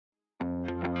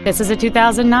This is a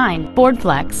 2009 Ford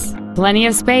Flex. Plenty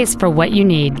of space for what you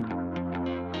need.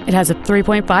 It has a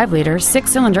 3.5-liter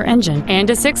six-cylinder engine and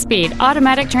a 6-speed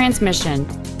automatic transmission.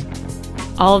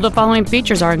 All of the following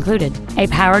features are included: a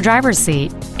power driver's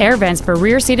seat, air vents for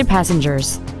rear-seated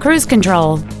passengers, cruise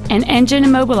control, an engine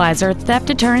immobilizer theft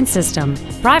deterrent system,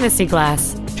 privacy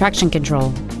glass, traction control,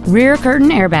 rear curtain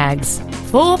airbags,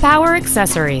 full power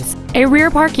accessories, a rear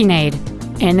parking aid,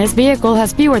 and this vehicle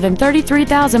has fewer than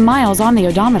 33,000 miles on the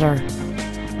odometer.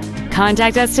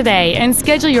 Contact us today and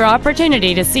schedule your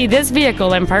opportunity to see this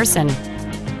vehicle in person.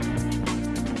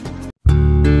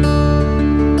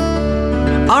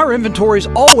 Our inventory is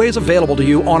always available to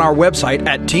you on our website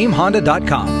at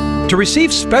teamhonda.com. To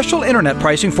receive special internet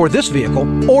pricing for this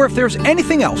vehicle, or if there's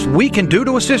anything else we can do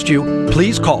to assist you,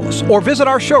 please call us or visit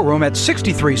our showroom at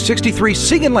 6363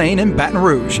 Siegen Lane in Baton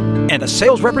Rouge, and a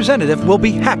sales representative will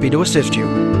be happy to assist you.